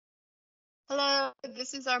Hello,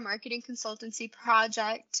 this is our marketing consultancy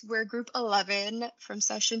project. We're group 11 from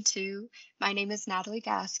session 2. My name is Natalie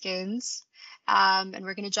Gaskins, and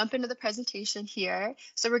we're going to jump into the presentation here.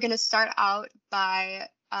 So we're going to start out by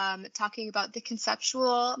talking about the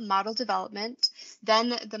conceptual model development,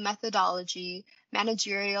 then the methodology,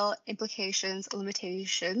 managerial implications,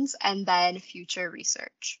 limitations, and then future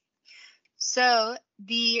research. So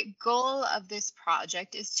the goal of this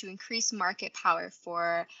project is to increase market power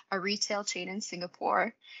for a retail chain in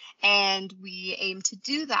Singapore. And we aim to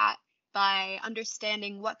do that by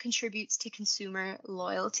understanding what contributes to consumer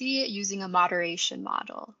loyalty using a moderation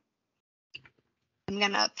model. I'm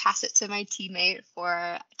going to pass it to my teammate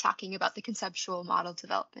for talking about the conceptual model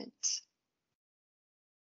development.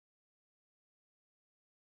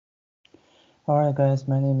 Alright guys,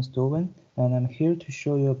 my name is Dowen, and I'm here to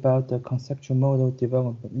show you about the conceptual model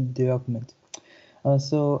development.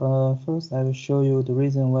 First I will show you the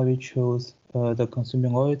reason why we chose the consumer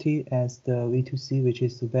loyalty as the V2C, which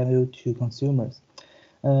is the value to consumers.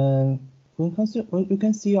 When you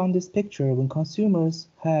can see on this picture, when consumers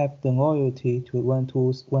have the loyalty to one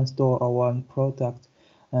store or one product,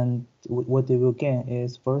 and what they will gain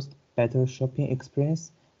is first, better shopping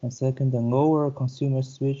experience, and second, the lower consumer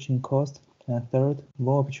switching cost, and third,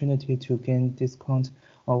 more opportunity to gain discount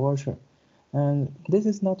or voucher. And this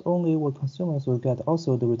is not only what consumers will get,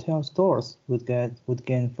 also the retail stores would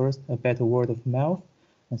gain first a better word of mouth,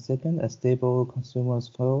 and second, a stable consumers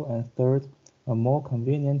flow, and third, a more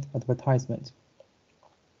convenient advertisement.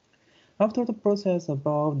 After the process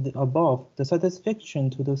above, the satisfaction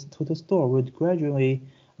to the store would gradually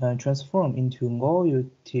transform into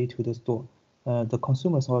loyalty to the store, the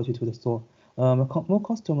consumer's loyalty to the store. More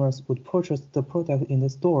customers would purchase the product in the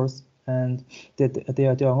stores and that they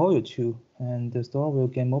are loyal to, and the store will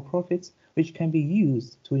gain more profits, which can be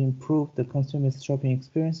used to improve the consumer's shopping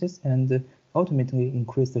experiences and ultimately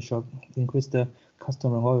increase the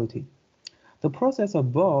customer loyalty. The process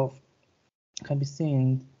above can be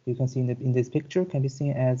seen, you can see in this picture, can be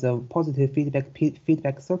seen as a positive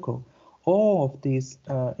feedback circle. All of these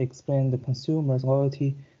explain the consumer's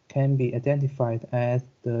loyalty can be identified as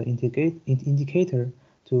the indicator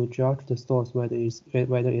to judge the stores whether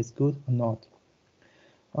it's good or not.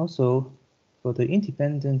 Also, for the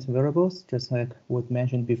independent variables, just like what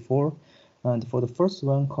mentioned before, and for the first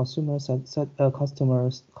one, customers'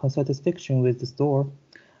 satisfaction with the store,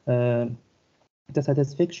 the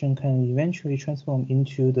satisfaction can eventually transform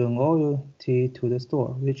into the loyalty to the store,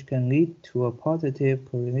 which can lead to a positive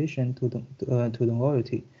correlation to the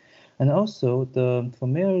loyalty. And also, the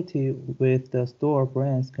familiarity with the store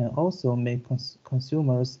brands can also make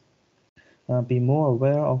consumers be more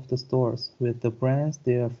aware of the stores with the brands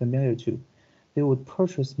they are familiar to. They will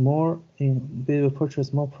purchase more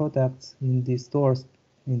products in these stores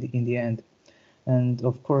in the end. And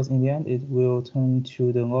of course, in the end, it will turn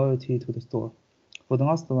to the loyalty to the store. For the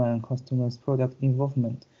last one, customers' product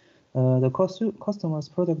involvement. The customer's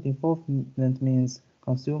product involvement means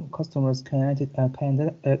customers can identify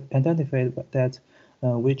that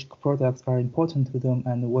which products are important to them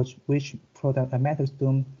and which product matters to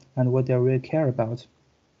them and what they really care about.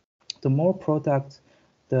 The more products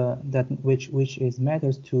which is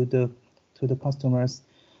matters to the customers,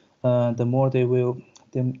 the more they will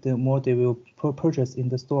purchase in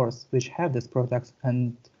the stores which have these products,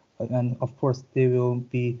 and of course they will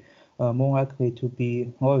be more likely to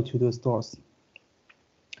be loyal to those stores.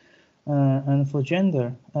 And for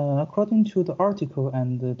gender, according to the article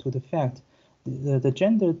and to the fact, the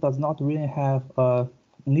gender does not really have a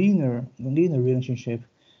linear relationship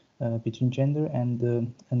between gender and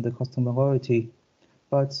the customer loyalty.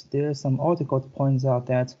 But there are some articles points out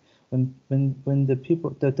that when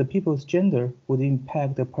the people's gender would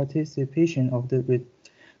impact the participation of the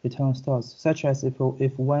retail stores, such as if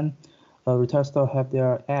one retail store have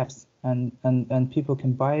their apps and people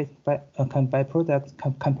can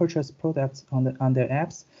purchase products on their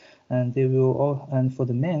apps, and they will for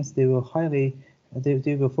the men's they will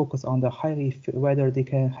focus on whether they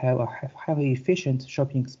can have a highly efficient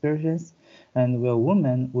shopping experience, and where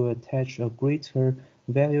women will attach a greater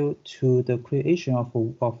value to the creation of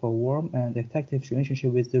a warm and effective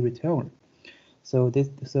relationship with the retailer. So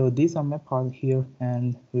these are my part here,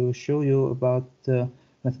 and we will show you about the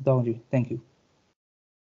methodology. Thank you.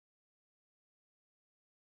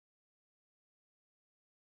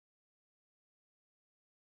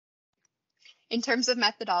 In terms of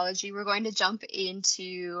methodology, we're going to jump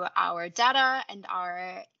into our data and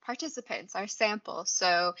our participants, our sample.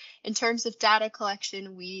 So in terms of data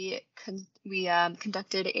collection, we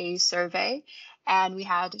conducted a survey, and we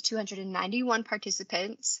had 291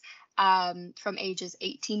 participants. from ages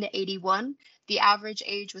 18 to 81. The average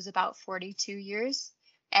age was about 42 years,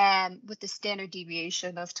 and with the standard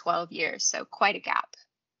deviation of 12 years, so quite a gap.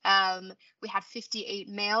 We had 58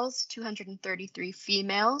 males, 233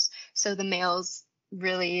 females, so the males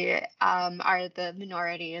really are the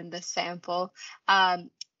minority in the sample.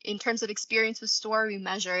 In terms of experience with STOR, we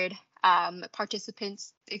measured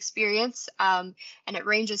participants' experience, and it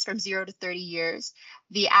ranges from 0 to 30 years.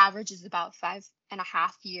 The average is about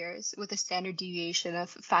 5.5 years, with a standard deviation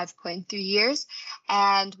of 5.3 years.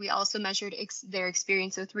 And we also measured their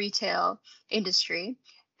experience with retail industry.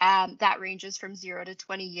 That ranges from 0 to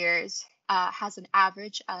 20 years, has an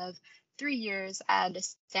average of 3 years and a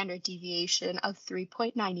standard deviation of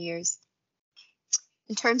 3.9 years.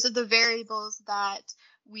 In terms of the variables that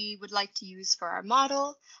we would like to use for our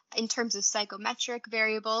model, in terms of psychometric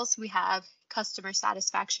variables, we have customer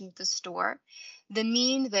satisfaction with the store. The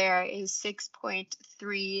mean there is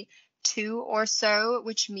 6.32 or so,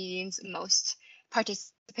 which means most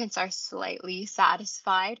participants are slightly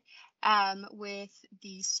satisfied with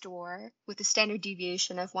the store, with a standard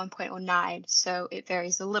deviation of 1.09, so it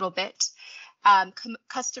varies a little bit.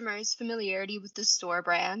 Customers' familiarity with the store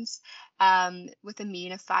brands, with a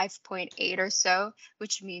mean of 5.8 or so,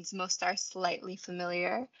 which means most are slightly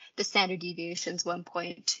familiar. The standard deviation is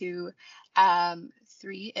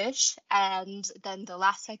 1.23-ish. And then the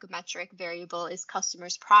last psychometric variable is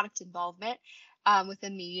customers' product involvement, with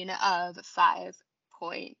a mean of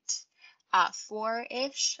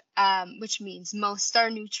 5.4-ish, which means most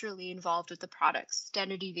are neutrally involved with the products.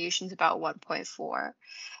 Standard deviation is about 1.4.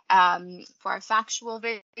 For our factual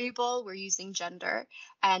variable, we're using gender.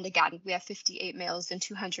 And again, we have 58 males and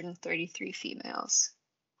 233 females.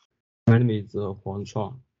 My name is Huang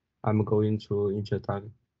Chuang. I'm going to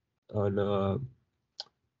introduce the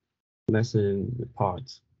messaging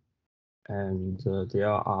part. And there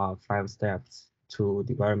are 5 steps to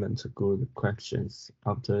development good questions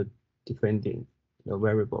after defining the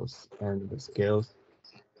variables and the scales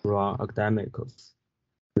from academic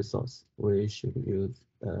resource. We should use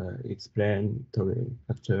explanatory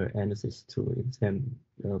factor analysis to examine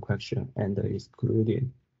the question and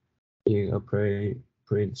excluding inappropriate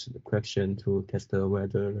question to test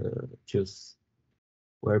whether the choose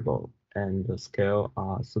variable and the scale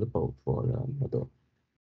are suitable for the model.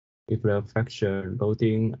 If the factor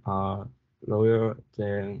loading are lower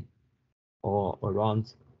than or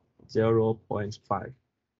around 0.5,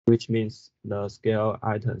 which means the scale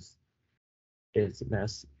items is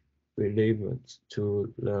less relevant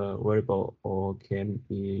to the variable or can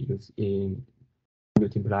be used in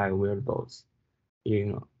multiply variables.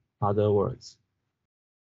 In other words,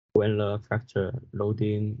 when the factor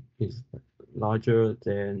loading is larger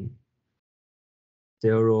than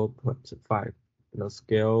 0.5, the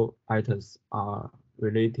scale items are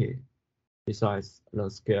related. Besides, the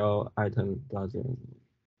scale item doesn't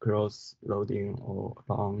cross loading or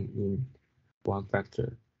along in one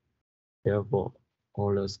factor. Therefore,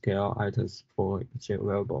 all the scale items for each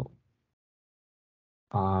variable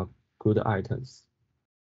are good items.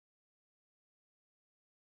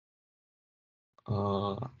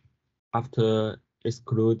 After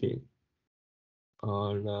excluding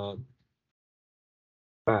the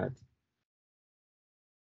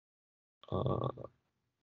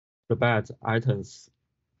bad items,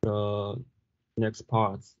 the next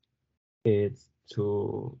part is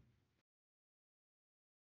to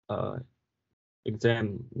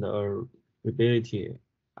examine the reliability.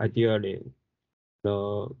 Ideally,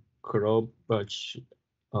 the Krobach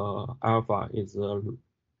alpha is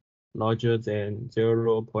larger than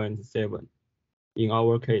 0.7. In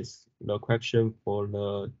our case, the question for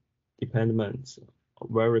the dependent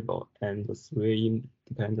variable and the 3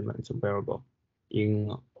 independent variable in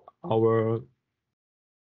our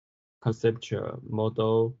conceptual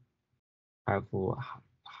model have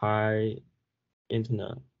high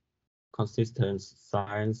internal consistency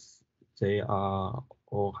signs. They are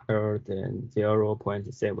all higher than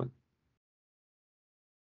 0.7.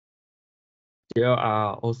 There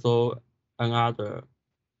are also another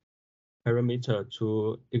parameter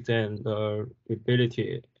to examine the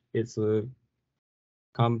reliability. It's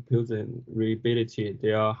composite reliability.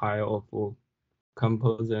 They are high of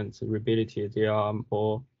composite reliability. There are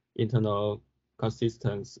more internal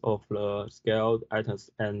consistency of the scaled items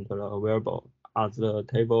and the variable. As the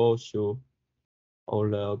table shows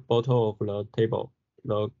on the bottom of the table,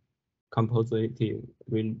 the composite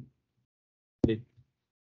reliability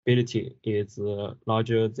is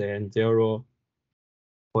larger than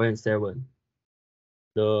 0.7.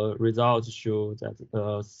 The results show that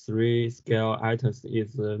the 3 scale items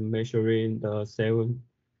is measuring the same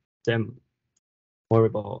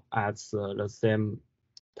variable at the same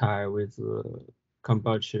time with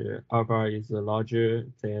Campeche alpha is larger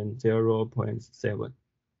than 0.7.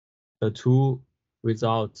 The two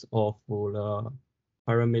results of the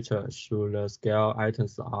parameter show the scale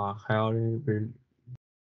items are highly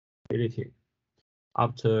related.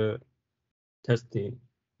 After testing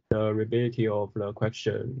the reliability of the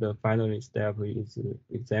question, the final step is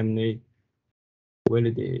examining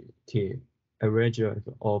validity. A result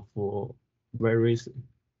of various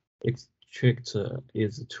extracts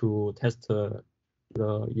is to test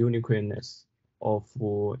the uniqueness of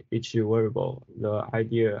each variable. The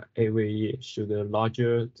ideal AVE should be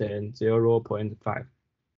larger than 0.5.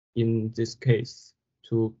 In this case,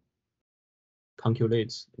 to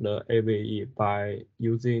calculate the AVE by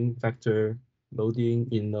using factor loading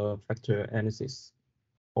in the factor analysis,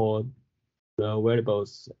 or the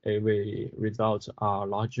variables AVE results are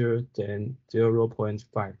larger than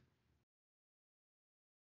 0.5.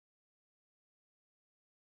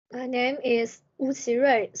 My name is Wu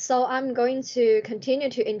Qirui, so I'm going to continue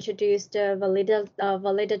to introduce the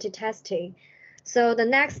validity testing. So the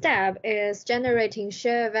next step is generating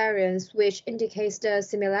Sher variance, which indicates the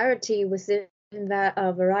similarity within the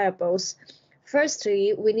variables.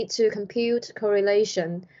 Firstly, we need to compute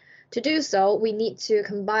correlation. To do so, we need to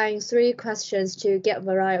combine 3 questions to get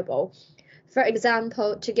variable. For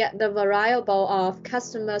example, to get the variable of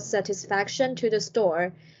customer satisfaction to the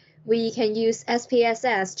store, we can use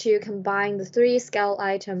SPSS to combine the 3 scale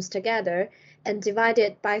items together and divide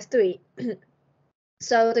it by 3.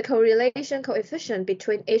 So the correlation coefficient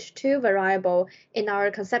between each 2 variable in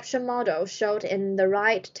our conception model showed in the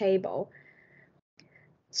right table.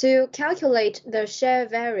 To calculate the Sher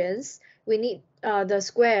variance, we need the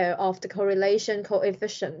square of the correlation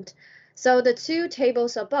coefficient. So the 2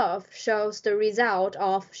 tables above shows the result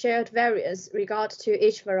of shared variance regard to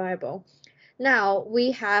each variable. Now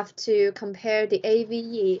we have to compare the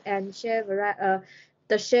AVE and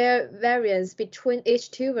the Sher variance between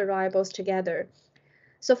each 2 variables together.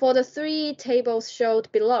 So for the 3 tables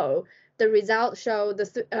showed below, the results show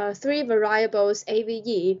the 3 variables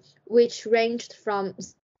AVE, which ranged from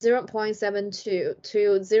 0.72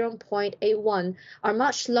 to 0.81, are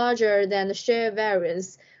much larger than the Sher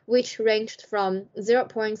variance, which ranged from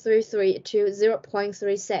 0.33 to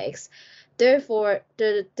 0.36. Therefore,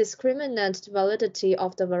 the discriminant validity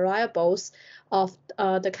of the variables of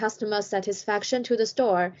the customer satisfaction to the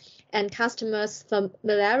store and customers'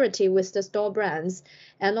 familiarity with the store brands,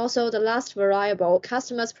 and also the last variable,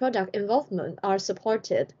 customers' product involvement, are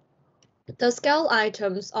supported. The scale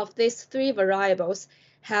items of these 3 variables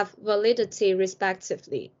have validity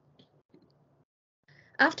respectively.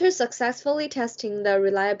 After successfully testing the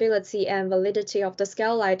reliability and validity of the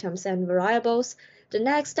scale items and variables, the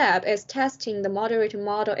next step is testing the moderator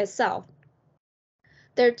model itself.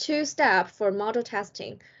 There are 2 steps for model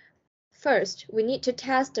testing. First, we need to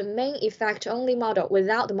test the main effect-only model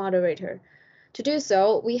without the moderator. To do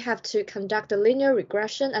so, we have to conduct a linear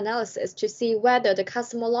regression analysis to see whether the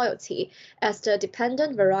customer loyalty as the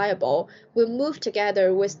dependent variable will move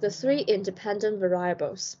together with the 3 independent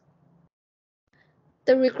variables.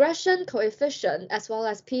 The regression coefficient as well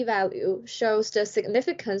as p-value shows the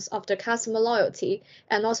significance of the customer loyalty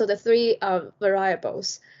and also the 3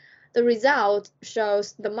 variables. The result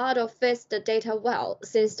shows the model fits the data well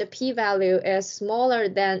since the p-value is smaller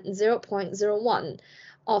than 0.01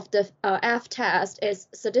 of the f-test is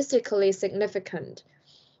statistically significant.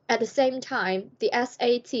 At the same time, the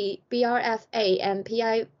SAT, BRFA, and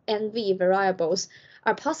PINV variables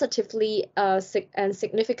are positively and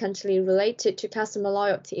significantly related to customer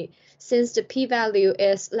loyalty since the p-value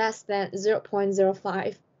is less than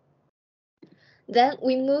 0.05. Then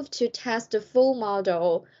we move to test the full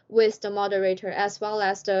model with the moderator as well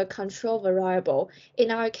as the control variable. In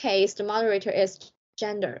our case, the moderator is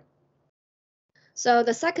gender. So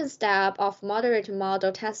the second step of moderator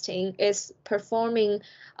model testing is performing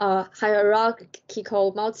a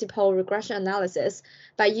hierarchical multiple regression analysis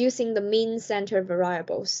by using the mean center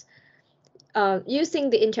variables. Using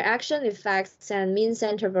the interaction effects and mean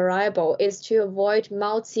center variable is to avoid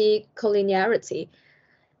multi-collinearity.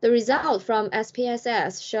 The result from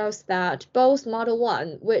SPSS shows that both Model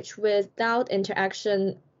 1, which without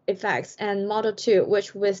interaction effects, and Model 2,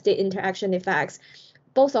 which with the interaction effects,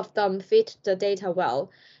 both of them fit the data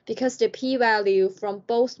well because the p-value from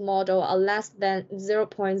both models are less than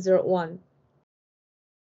 0.01.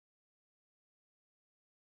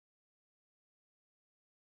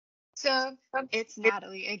 So it's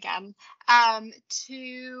Natalie again.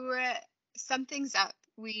 To sum things up,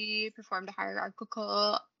 we performed a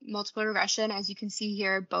hierarchical multiple regression. As you can see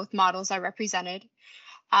here, both models are represented.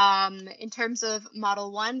 In terms of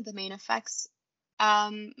Model 1, the main effects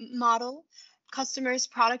model, customers'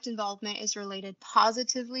 product involvement is related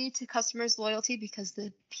positively to customers' loyalty because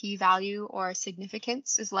the p-value or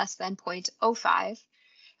significance is less than 0.05.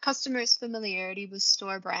 Customers' familiarity with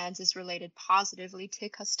store brands is related positively to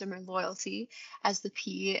customer loyalty as the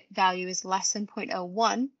p-value is less than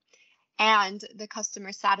 0.01. And the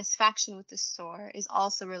customer satisfaction with the store is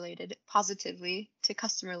also related positively to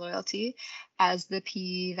customer loyalty as the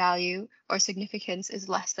p-value or significance is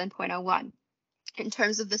less than 0.01. In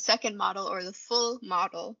terms of the second model or the full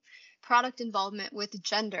model, product involvement with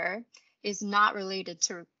gender is not related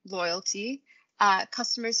to loyalty.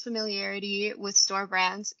 Customers' familiarity with store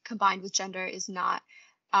brands combined with gender is not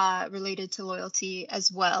related to loyalty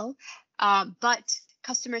as well. But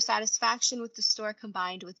customer satisfaction with the store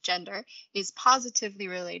combined with gender is positively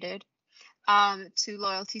related to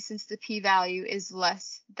loyalty since the p-value is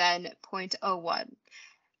less than 0.01.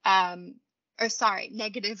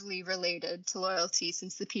 Negatively related to loyalty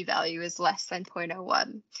since the p-value is less than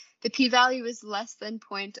 0.01. The p-value is less than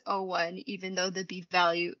 0.01 even though the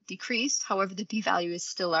p-value decreased. However, the p-value is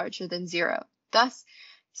still larger than 0. Thus,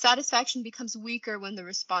 satisfaction becomes weaker when the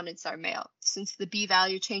respondents are male, since the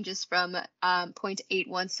p-value changes from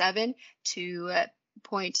 0.817 to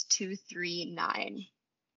 0.239.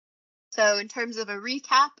 So in terms of a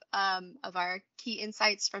recap of our key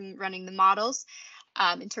insights from running the models,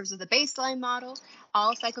 in terms of the baseline model,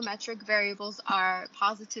 all psychometric variables are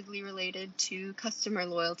positively related to customer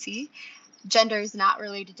loyalty. Gender is not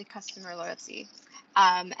related to customer loyalty.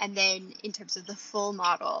 And then in terms of the full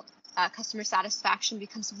model, customer satisfaction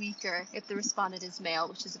becomes weaker if the respondent is male,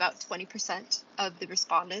 which is about 20% of the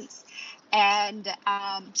respondents. And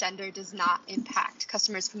gender does not impact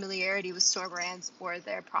customers' familiarity with store brands or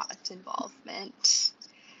their product involvement.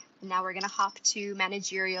 And now we're going to hop to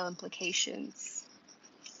managerial implications.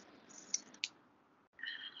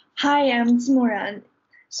 Hi, I'm Zimoran.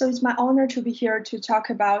 So it's my honor to be here to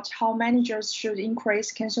talk about how managers should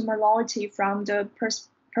increase consumer loyalty from the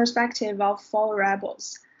perspective of 4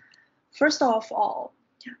 variables. First of all,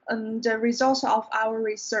 the results of our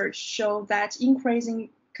research show that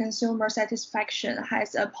increasing consumer satisfaction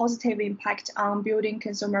has a positive impact on building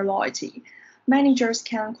consumer loyalty. Managers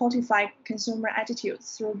can quantify consumer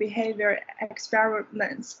attitudes through behavior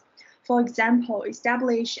experiments. For example,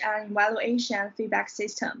 establish an evaluation and feedback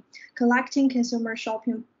system, collecting consumer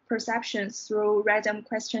shopping perceptions through random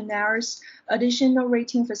questionnaires, additional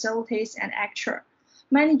rating facilities, and etc.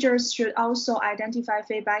 Managers should also identify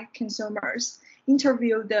feedback consumers,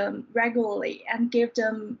 interview them regularly, and give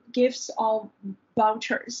them gifts or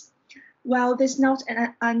vouchers. While this not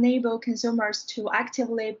enable consumers to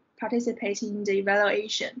actively participate in the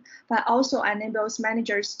evaluation, but also enables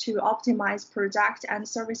managers to optimize product and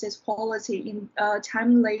services quality in a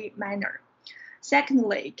timely manner.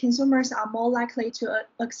 Secondly, consumers are more likely to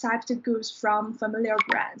accept goods from familiar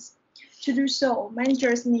brands. To do so,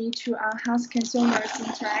 managers need to enhance consumers'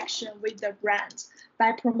 interaction with the brand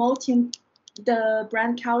by promoting the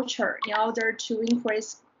brand culture in order to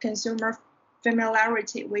increase consumer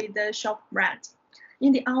familiarity with the shop brand.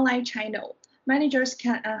 In the online channel, managers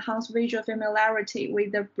can enhance visual familiarity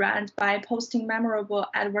with the brand by posting memorable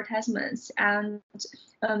advertisements and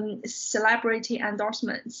celebrity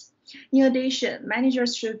endorsements. In addition,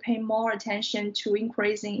 managers should pay more attention to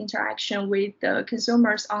increasing interaction with the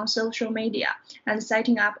consumers on social media and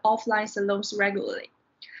setting up offline salons regularly.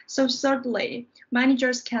 So thirdly,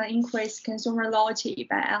 managers can increase consumer loyalty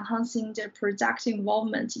by enhancing the product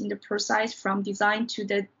involvement in the process from design to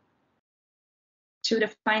the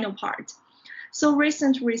final part. So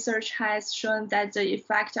recent research has shown that the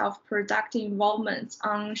effect of product involvement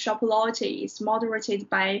on shop loyalty is moderated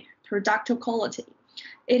by product quality.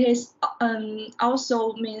 It is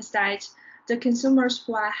also means that the consumers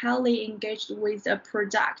who are highly engaged with the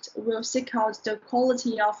product will seek out the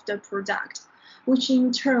quality of the product, which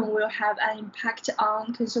in turn will have an impact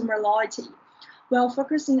on consumer loyalty. While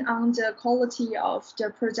focusing on the quality of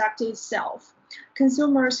the product itself,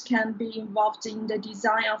 consumers can be involved in the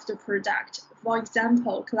design of the product. For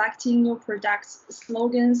example, collecting new products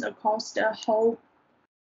slogans across the whole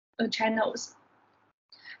channels.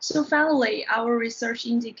 So finally, our research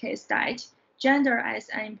indicates that gender as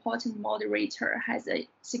an important moderator has a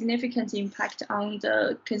significant impact on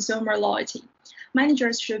the consumer loyalty.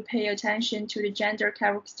 Managers should pay attention to the gender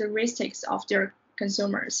characteristics of their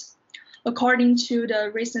consumers. According to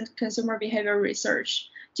the recent consumer behavior research,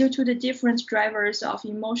 due to the different drivers of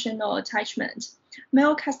emotional attachment,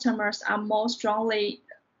 male customers are more strongly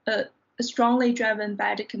driven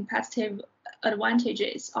by the competitive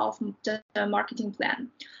advantages of the marketing plan.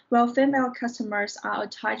 While female customers are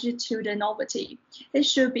attached to the novelty, it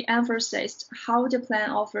should be emphasized how the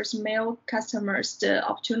plan offers male customers the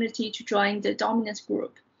opportunity to join the dominant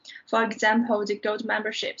group. For example, the gold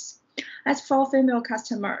memberships. As for female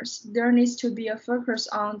customers, there needs to be a focus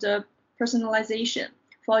on the personalization.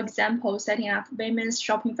 For example, setting up women's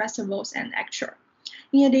shopping festivals and etc.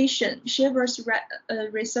 In addition, Shiver's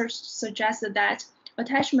research suggested that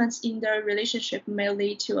attachments in the relationship may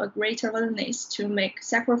lead to a greater willingness to make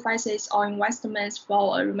sacrifices or investments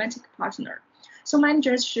for a romantic partner. So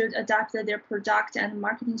managers should adapt their product and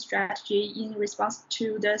marketing strategy in response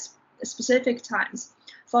to the specific times.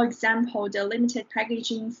 For example, the limited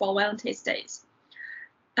packaging for Valentine's Day.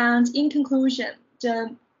 And in conclusion,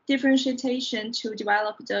 the differentiation to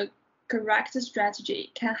develop the correct strategy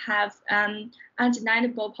can have an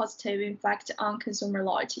undeniable positive effect on consumer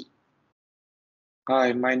loyalty.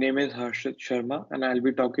 Hi, my name is Harshit Sharma, and I'll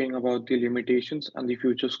be talking about the limitations and the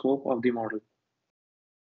future scope of the model.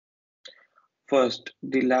 First,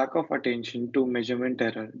 the lack of attention to measurement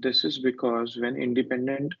error. This is because when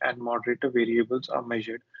independent and moderator variables are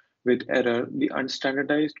measured with error, the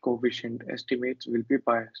unstandardized coefficient estimates will be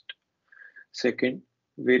biased. Second,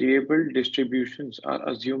 variable distributions are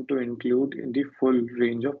assumed to include in the full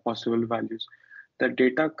range of possible values. The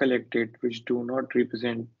data collected which do not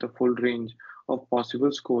represent the full range of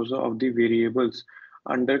possible scores of the variables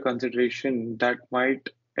under consideration that might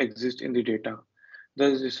exist in the data.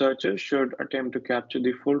 Thus, researchers should attempt to capture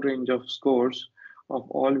the full range of scores of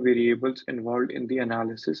all variables involved in the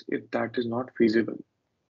analysis if that is not feasible.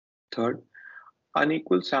 Third,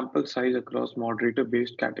 unequal sample size across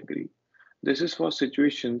moderator-based category. This is for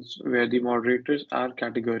situations where the moderators are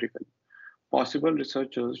categorical. Possible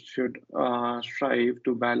researchers should strive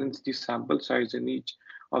to balance the sample size in each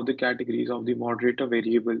of the categories of the moderator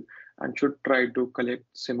variable and should try to collect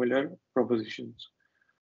similar propositions.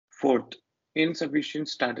 Fourth, insufficient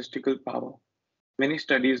statistical power. Many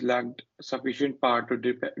studies lacked sufficient power to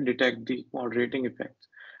detect the moderating effects.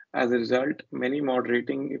 As a result, many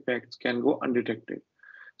moderating effects can go undetected.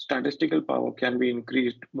 Statistical power can be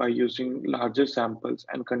increased by using larger samples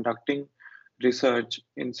and conducting research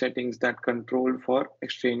in settings that control for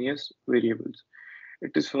extraneous variables.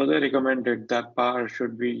 It is further recommended that power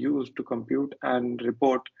should be used to compute and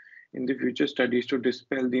report in the future studies to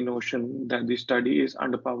dispel the notion that the study is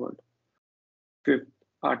underpowered. Fifth,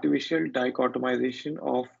 artificial dichotomization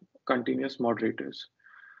of continuous moderators.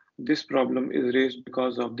 This problem is raised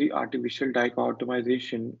because of the artificial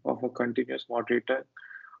dichotomization of a continuous moderator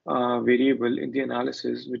variable in the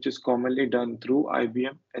analysis, which is commonly done through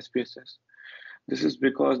IBM SPSS. This is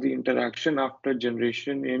because the interaction after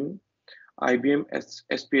generation in IBM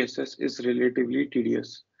SPSS is relatively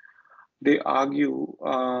tedious. They argue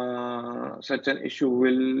such an issue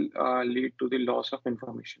will lead to the loss of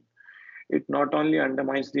information. It not only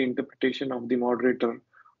undermines the interpretation of the moderator,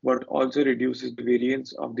 but also reduces the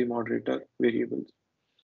variance of the moderator variables.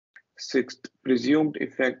 Sixth, presumed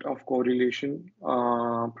effect of correlation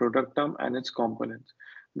product term and its components.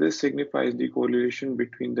 This signifies the correlation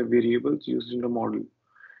between the variables used in the model.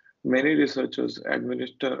 Many researchers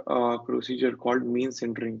administer a procedure called mean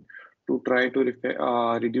centering to try to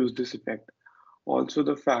reduce this effect. Also,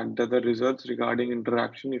 the fact that the results regarding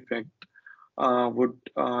interaction effect would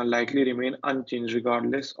likely remain unchanged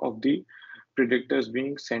regardless of the predictors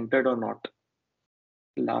being centered or not.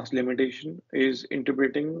 Last limitation is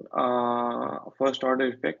interpreting first order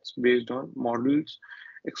effects based on models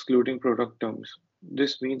excluding product terms.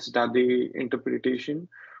 This means that the interpretation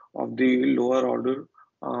of the lower order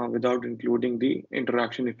without including the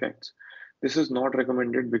interaction effects. This is not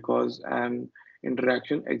recommended because an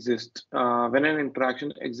interaction exists. When an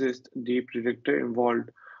interaction exists, the predictor involved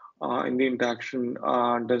in the interaction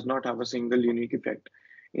does not have a single unique effect.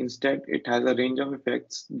 Instead, it has a range of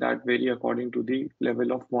effects that vary according to the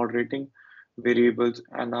level of moderating variables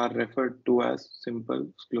and are referred to as simple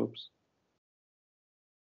slopes.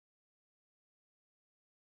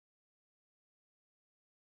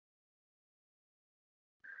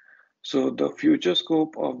 So the future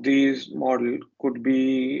scope of these model could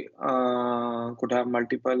be could have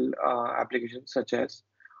multiple applications such as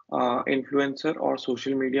influencer or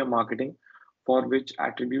social media marketing, for which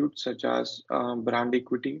attributes such as brand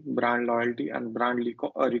equity, brand loyalty, and brand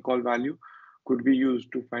recall value could be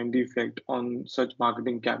used to find the effect on such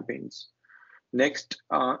marketing campaigns. Next,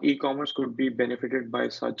 e-commerce could be benefited by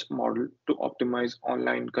such model to optimize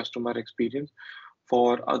online customer experience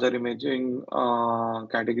for other emerging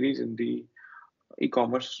categories in the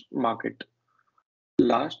e-commerce market.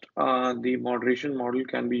 Last, the moderation model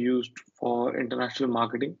can be used for international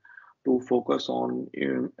marketing to focus on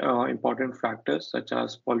important factors such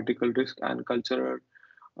as political risk and cultural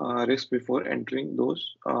risk before entering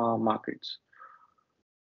those markets.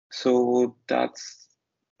 So that's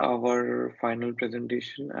our final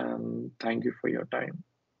presentation, and thank you for your time.